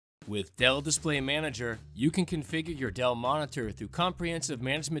With Dell Display Manager, you can configure your Dell monitor through comprehensive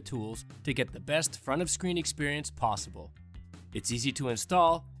management tools to get the best front-of-screen experience possible. It's easy to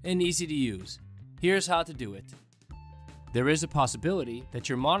install and easy to use. Here's how to do it. There is a possibility that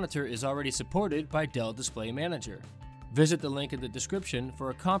your monitor is already supported by Dell Display Manager. Visit the link in the description for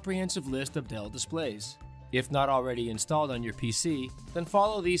a comprehensive list of Dell displays. If not already installed on your PC, then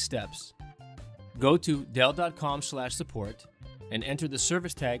follow these steps. Go to dell.com/support and enter the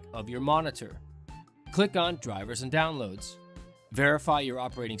service tag of your monitor. Click on Drivers and Downloads. Verify your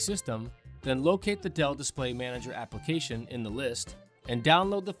operating system, then locate the Dell Display Manager application in the list and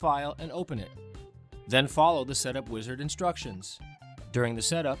download the file and open it. Then follow the Setup Wizard instructions. During the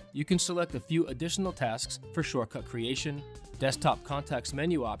setup, you can select a few additional tasks for shortcut creation, desktop context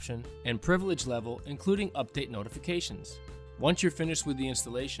menu option, and privilege level, including update notifications. Once you're finished with the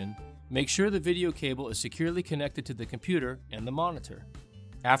installation, make sure the video cable is securely connected to the computer and the monitor.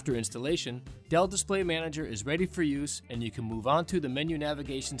 After installation, Dell Display Manager is ready for use and you can move on to the menu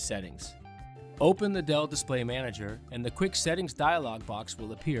navigation settings. Open the Dell Display Manager and the Quick Settings dialog box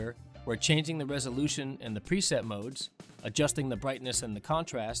will appear, where changing the resolution and the preset modes, adjusting the brightness and the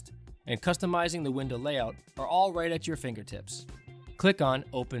contrast, and customizing the window layout are all right at your fingertips. Click on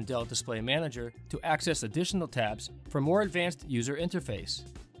Open Dell Display Manager to access additional tabs for more advanced user interface.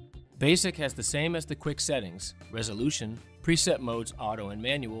 Basic has the same as the quick settings: resolution, preset modes auto and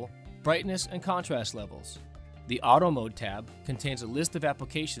manual, brightness and contrast levels. The Auto Mode tab contains a list of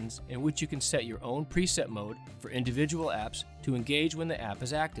applications in which you can set your own preset mode for individual apps to engage when the app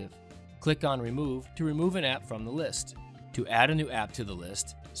is active. Click on Remove to remove an app from the list. To add a new app to the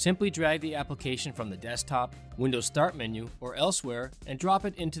list, simply drag the application from the desktop, Windows Start menu, or elsewhere and drop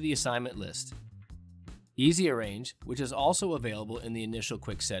it into the assignment list. Easy Arrange, which is also available in the initial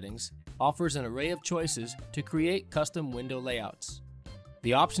quick settings, offers an array of choices to create custom window layouts.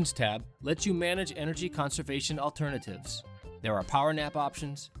 The Options tab lets you manage energy conservation alternatives. There are power nap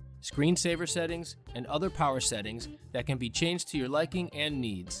options, screensaver settings, and other power settings that can be changed to your liking and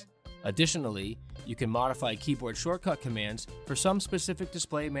needs. Additionally, you can modify keyboard shortcut commands for some specific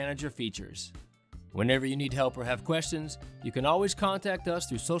Display Manager features. Whenever you need help or have questions, you can always contact us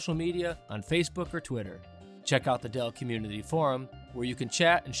through social media on Facebook or Twitter. Check out the Dell Community Forum, where you can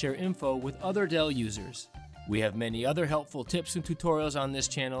chat and share info with other Dell users. We have many other helpful tips and tutorials on this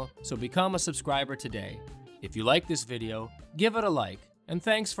channel, so become a subscriber today. If you like this video, give it a like, and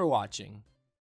thanks for watching.